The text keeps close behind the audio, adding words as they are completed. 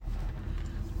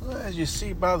As you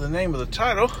see by the name of the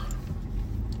title,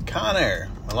 Con Air.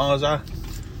 As long as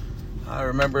I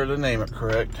remember to name it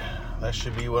correct, that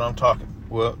should be what I'm talking.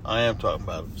 Well, I am talking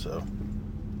about it, so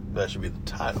that should be the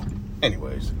title.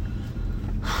 Anyways,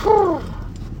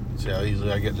 see how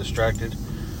easily I get distracted.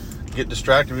 Get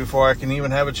distracted before I can even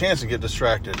have a chance to get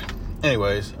distracted.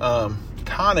 Anyways,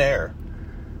 Con Air.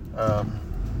 I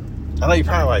know you're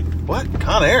probably like, what?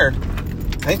 Con Air?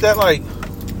 Ain't that like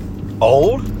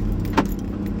old?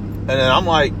 And then I'm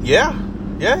like, yeah,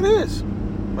 it is.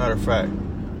 Matter of fact,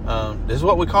 this is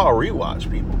what we call a rewatch,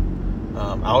 people.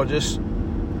 I was just,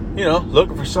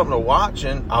 looking for something to watch,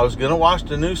 and I was going to watch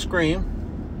the new Scream,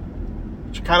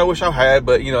 which I kind of wish I had,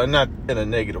 but, not in a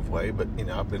negative way, but,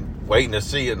 I've been waiting to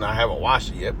see it, and I haven't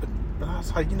watched it yet, but I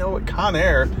was like, what, Con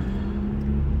Air,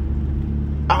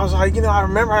 I was like, I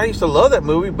remember I used to love that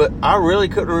movie, but I really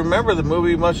couldn't remember the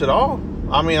movie much at all.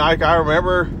 I mean, I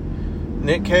remember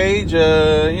Nick Cage,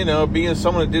 being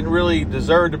someone that didn't really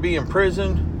deserve to be in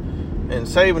prison and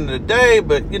saving the day,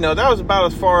 but, that was about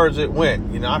as far as it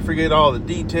went. I forget all the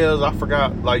details. I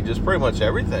forgot, just pretty much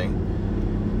everything.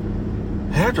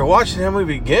 And after watching that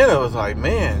movie again, I was like,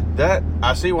 man,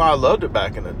 I see why I loved it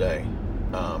back in the day.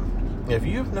 If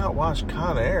you've not watched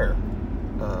Con Air,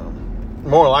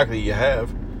 more likely you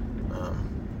have.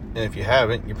 And if you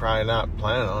haven't, you're probably not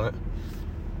planning on it.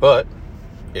 But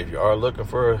if you are looking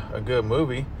for a good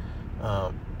movie,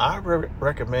 I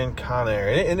recommend Con Air.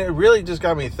 And it really just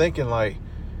got me thinking,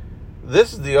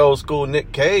 this is the old school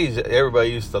Nick Cage that everybody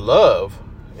used to love.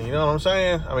 You know what I'm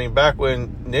saying? I mean, back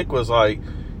when Nick was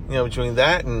between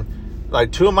that and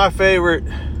two of my favorite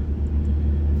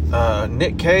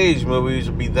Nick Cage movies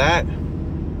would be that.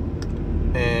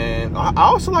 And I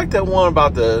also like that one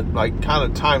about the kind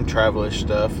of time travel-ish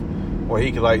stuff where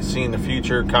he could see in the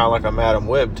future, kind of like a Madam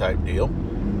Web type deal.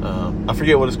 I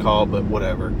forget what it's called, but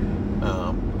whatever.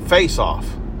 Face Off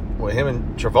with him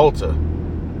and Travolta.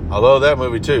 I love that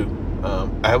movie too.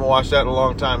 I haven't watched that in a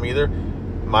long time either.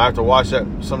 Might have to watch that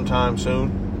sometime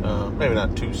soon. Maybe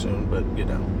not too soon, but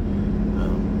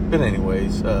But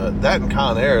anyways, that and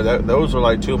Con Air, those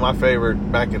are two of my favorite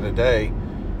back in the day.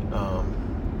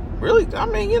 Really, I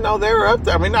mean, they were up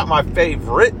there. I mean, not my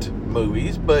favorite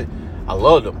movies, but I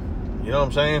loved them. You know what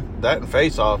I'm saying? That and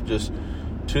Face Off, just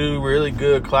two really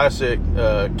good classic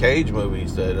Cage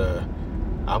movies that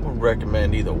I would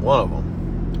recommend either one of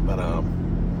them.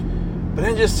 But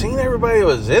then just seeing everybody that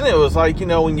was in it was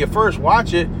when you first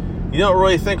watch it, you don't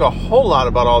really think a whole lot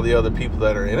about all the other people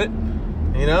that are in it,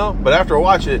 But after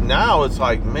watching it now, it's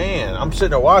man, I'm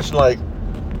sitting there watching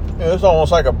it's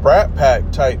almost like a Brat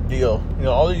Pack type deal.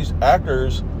 All these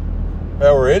actors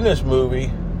that were in this movie,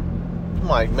 I'm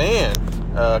like, man,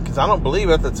 because I don't believe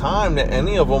at the time that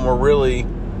any of them were really,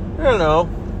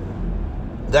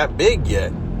 that big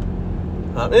yet.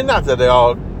 And not that they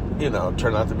all,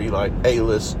 turn out to be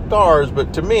A-list stars,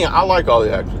 but to me, I like all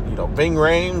the actors. Ving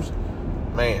Rhames,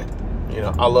 man,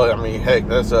 I love, heck,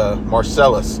 that's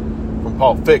Marcellus from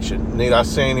Pulp Fiction. Need I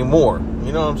say any more?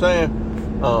 You know what I'm saying?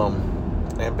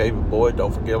 And Baby Boy,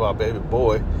 don't forget about Baby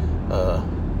Boy.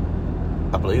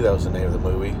 I believe that was the name of the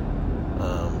movie.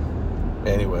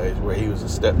 Anyways, where he was a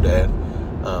stepdad.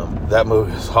 That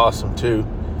movie was awesome too.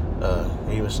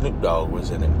 Even Snoop Dogg was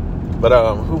in it. But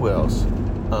who else?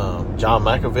 John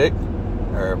Malkovich,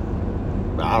 or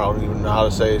I don't even know how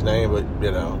to say his name, but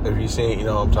if you've seen it, you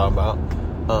know what I'm talking about.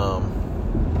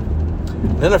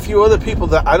 Then a few other people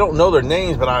that I don't know their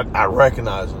names, but I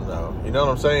recognize them though. You know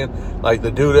what I'm saying? Like the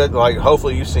dude that,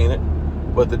 hopefully you've seen it,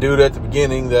 but the dude at the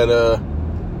beginning that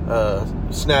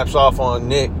snaps off on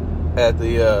Nick at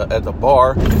the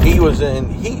bar, he was in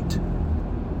Heat.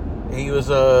 He was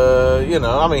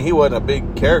he wasn't a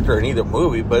big character in either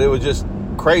movie, but it was just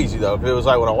crazy though. It was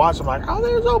when I watched him, oh,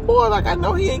 there's old boy. I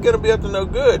know he ain't gonna be up to no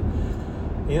good,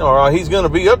 or he's gonna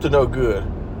be up to no good.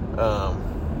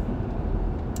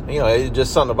 It's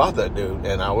just something about that dude,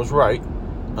 and I was right.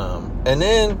 And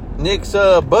then Nick's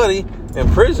buddy in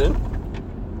prison,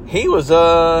 he was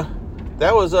that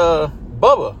was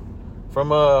Bubba from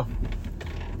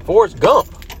Forrest Gump.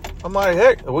 I'm like,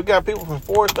 heck, we got people from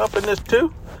Forrest Gump in this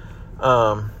too.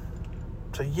 So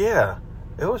yeah,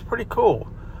 it was pretty cool.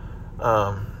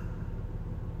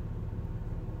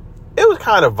 It was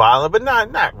kind of violent, but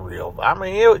not real. I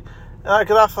mean, it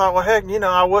because I thought, well, heck,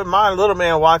 I wouldn't mind Little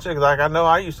Man watching, because I know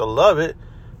I used to love it.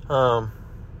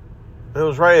 It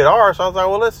was rated R, so I was like,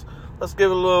 well, let's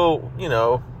give it a little,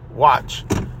 watch.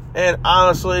 And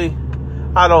honestly,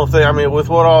 I don't think, with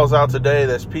what all's out today,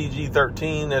 that's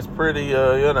PG-13, that's pretty,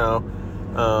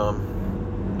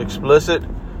 explicit.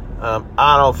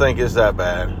 I don't think it's that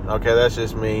bad. Okay, that's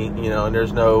just me, and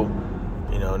there's no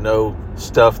You know, no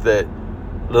stuff that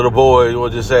little boys will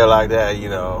just say like that, you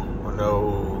know, or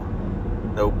no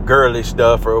girly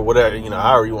stuff or whatever, you know,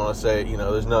 however you want to say it, you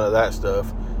know, there's none of that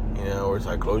stuff, you know, where it's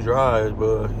like, close your eyes,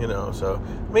 but, you know, so,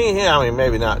 me and him, I mean,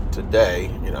 maybe not today,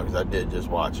 you know, because I did just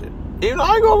watch it. Even though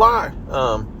I ain't gonna lie,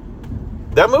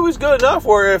 that movie's good enough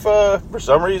where if, for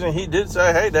some reason he did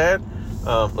say, hey, Dad,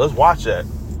 let's watch that,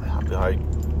 I'd be like,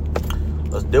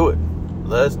 let's do it,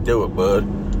 bud.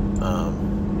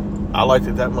 I liked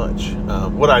it that much.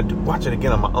 Would I watch it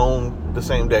again on my own the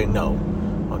same day? No.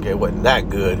 Okay, it wasn't that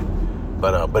good,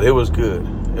 but it was good.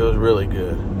 It was really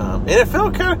good. And it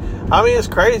felt kind of, I mean, it's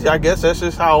crazy. I guess that's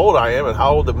just how old I am and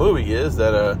how old the movie is,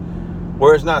 that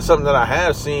where it's not something that I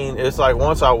have seen. It's like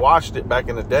once I watched it back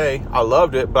in the day, I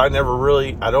loved it, but I never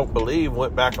really, I don't believe,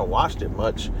 went back and watched it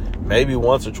much. Maybe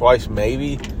once or twice,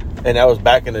 maybe. And that was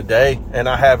back in the day. And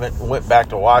I haven't went back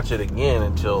to watch it again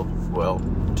until, well,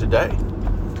 today.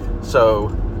 So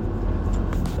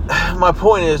my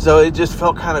point is, though, it just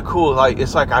felt kind of cool. Like,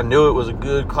 it's like I knew it was a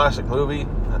good classic movie.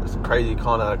 It's crazy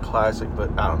calling that a classic, but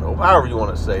I don't know, however you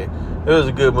want to say it. It was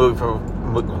a good movie from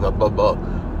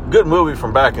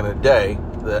back in the day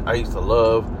that I used to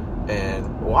love.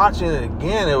 And watching it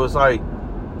again, it was like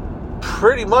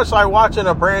pretty much like watching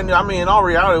a brand new, I mean, in all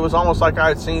reality, it was almost like I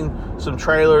had seen some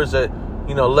trailers that,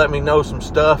 you know, let me know some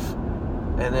stuff,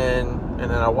 and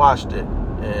then I watched it.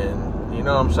 And you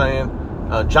know what I'm saying?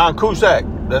 John Cusack,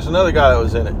 that's another guy that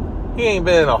was in it. He ain't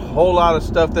been in a whole lot of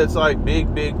stuff that's like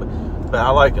big, but I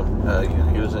like him. You know,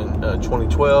 he was in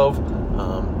 2012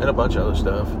 and a bunch of other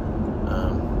stuff.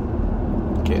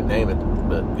 Can't name it,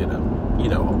 but you know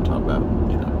what I'm talking about.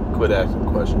 You know, quit asking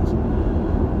questions.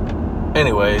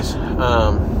 Anyways,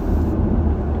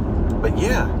 but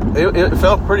yeah, it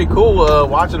felt pretty cool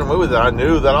watching a movie that I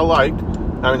knew that I liked.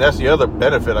 I mean, that's the other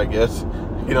benefit, I guess.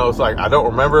 You know, it's like I don't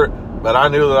remember it, but I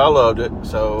knew that I loved it.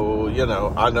 So, you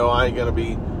know I ain't going to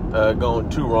be going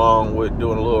too wrong with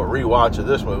doing a little rewatch of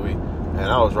this movie. And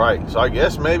I was right. So I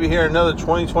guess maybe here in another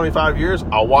 20, 25 years,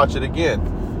 I'll watch it again.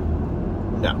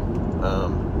 No.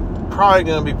 Probably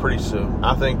going to be pretty soon.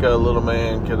 I think a little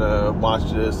man can watch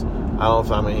this. I don't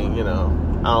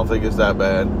think it's that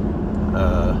bad.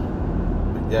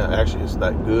 Yeah, actually, it's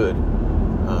that good.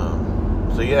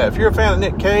 So yeah, if you're a fan of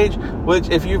Nick Cage, which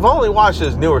if you've only watched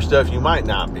his newer stuff, you might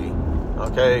not be,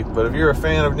 okay? But if you're a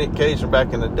fan of Nick Cage from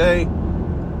back in the day,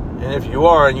 and if you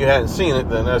are and you hadn't seen it,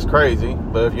 then that's crazy.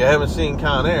 But if you haven't seen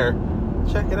Con Air,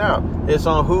 check it out. It's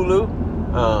on Hulu.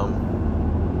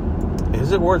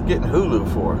 Is it worth getting Hulu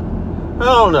for? I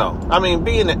don't know. I mean,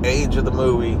 being the age of the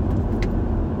movie,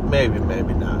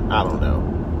 maybe not. I don't know.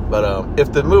 But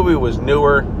if the movie was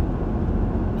newer,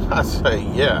 I'd say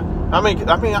yeah. I mean,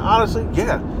 honestly,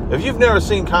 yeah. If you've never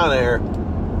seen Con Air,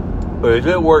 but is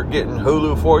it worth getting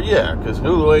Hulu for? Yeah, because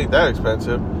Hulu ain't that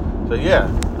expensive. So yeah,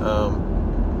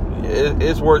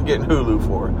 it's worth getting Hulu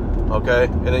for. Okay,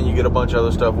 and then you get a bunch of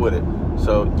other stuff with it.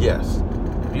 So yes,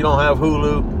 if you don't have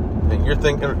Hulu and you're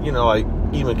thinking, you know, like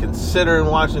even considering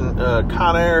watching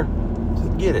Con Air,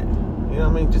 just get it. You know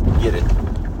what I mean? Just get it,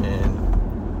 and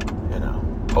you know,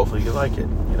 hopefully you like it.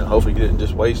 You know, hopefully you didn't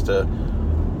just waste a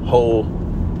whole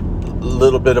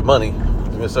little bit of money.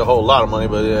 It's a whole lot of money,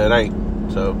 but it ain't.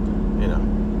 So, you know.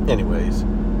 Anyways,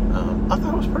 I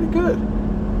thought it was pretty good.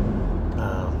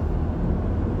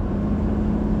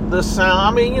 The sound,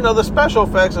 I mean, you know, the special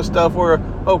effects and stuff were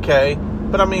okay,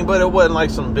 but it wasn't like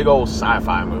some big old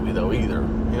sci-fi movie though either.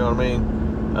 You know what I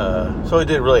mean? So it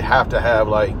didn't really have to have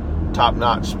like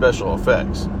top-notch special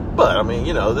effects. But I mean,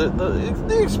 you know,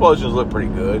 the explosions look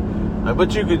pretty good.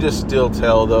 But you could just still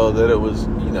tell though that it was,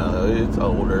 you know, it's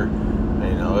older.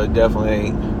 You know, it definitely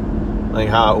ain't like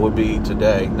how it would be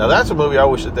today. Now that's a movie I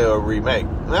wish that they would remake.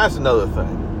 And that's another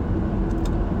thing.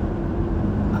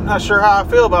 I'm not sure how I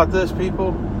feel about this,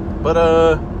 people, but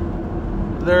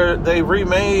they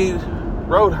remade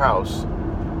Roadhouse,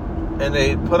 and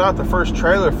they put out the first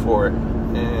trailer for it,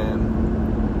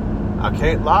 and I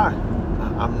can't lie,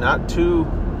 I'm not too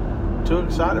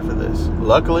excited for this.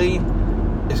 Luckily,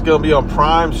 it's going to be on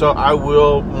Prime, so I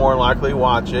will more likely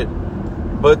watch it.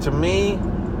 But to me,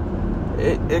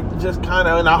 it just kind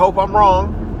of, and I hope I'm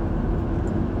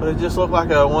wrong, but it just looked like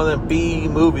one of them B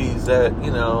movies that,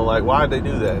 you know, like, why did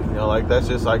they do that? You know, like, that's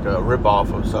just like a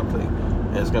ripoff of something.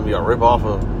 And it's going to be a ripoff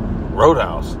of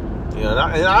Roadhouse. You know,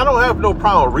 and I don't have no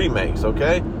problem with remakes,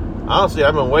 okay? Honestly,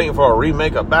 I've been waiting for a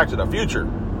remake of Back to the Future.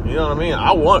 You know what I mean?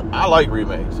 I like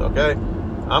remakes, okay?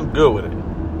 I'm good with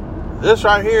it. This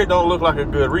right here don't look like a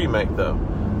good remake, though.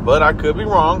 But I could be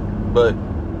wrong. But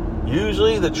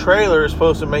usually the trailer is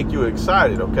supposed to make you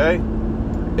excited, okay?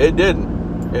 It didn't.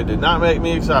 It did not make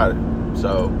me excited.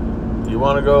 So, You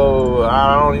want to go,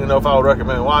 I don't even know if I would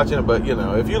recommend watching it, but,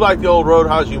 if you like the old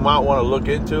Roadhouse, you might want to look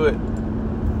into it,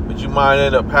 but you might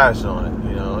end up passing on it,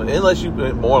 unless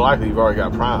more likely you've already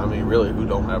got Prime. I mean, really, who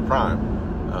don't have Prime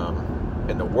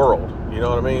in the world, you know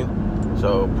what I mean?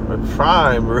 So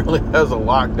Prime really has a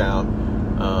lockdown.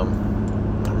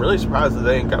 I'm really surprised that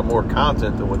they ain't got more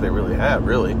content than what they really have,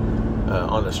 really,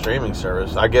 on the streaming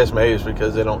service. I guess maybe it's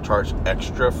because they don't charge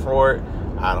extra for it.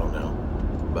 I don't know.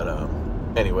 But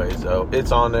anyways, so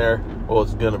it's on there. Well,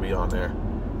 it's going to be on there.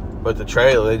 But the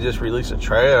trailer, they just released a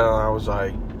trailer, and I was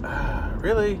like,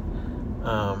 really?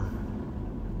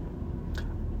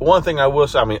 One thing I will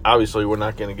say, I mean, obviously we're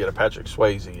not going to get a Patrick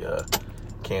Swayze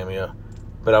cameo,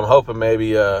 but I'm hoping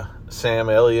maybe Sam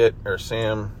Elliott, or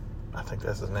Sam, I think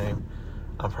that's his name.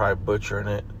 I'm probably butchering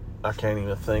it. I can't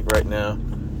even think right now.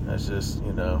 That's just,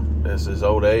 that's his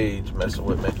old age messing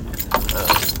with me.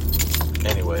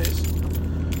 Anyways,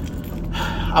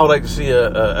 I would like to see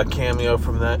a cameo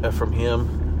from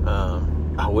him.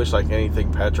 I wish, like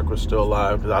anything, Patrick was still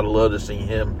alive, because I'd love to see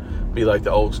him be like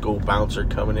the old school bouncer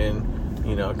coming in,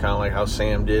 kind of like how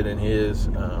Sam did in his.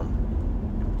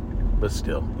 But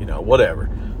still, whatever.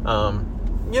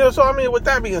 So I mean, with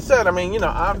that being said, I mean,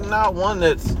 I'm not one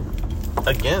that's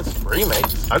against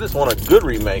remakes. I just want a good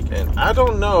remake, and I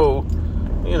don't know,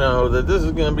 that this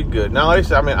is going to be good. Now, like I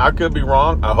said, I mean, I could be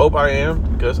wrong. I hope I am,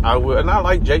 because I would. And I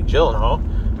like Jake Gyllenhaal.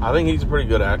 I think he's a pretty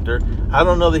good actor. I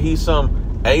don't know that he's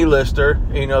some A-lister.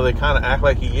 They kind of act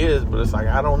like he is, but it's like,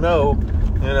 I don't know.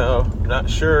 Not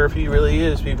sure if he really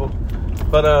is, people.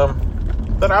 But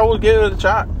I will give it a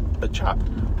shot.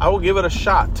 I will give it a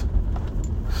shot.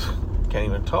 Can't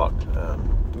even talk.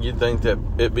 You'd think that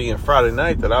it being Friday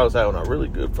night that I was having a really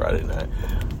good Friday night,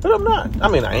 but I'm not. I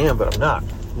mean, I am, but I'm not.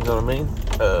 You know what I mean?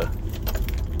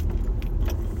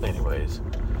 Anyways,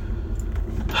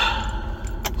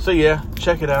 so yeah,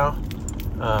 check it out.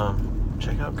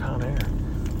 Check out Con Air.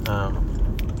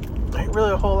 Ain't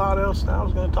really a whole lot else that I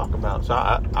was going to talk about. So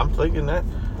I'm thinking that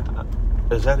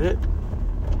is that it?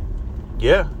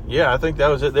 Yeah, I think that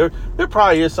was it. There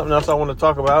probably is something else I want to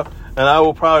talk about, and I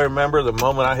will probably remember the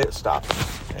moment I hit stop,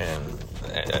 and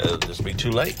it'll just be too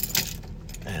late,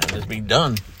 and it'll just be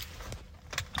done.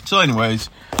 So anyways,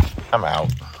 I'm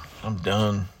out. I'm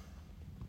done.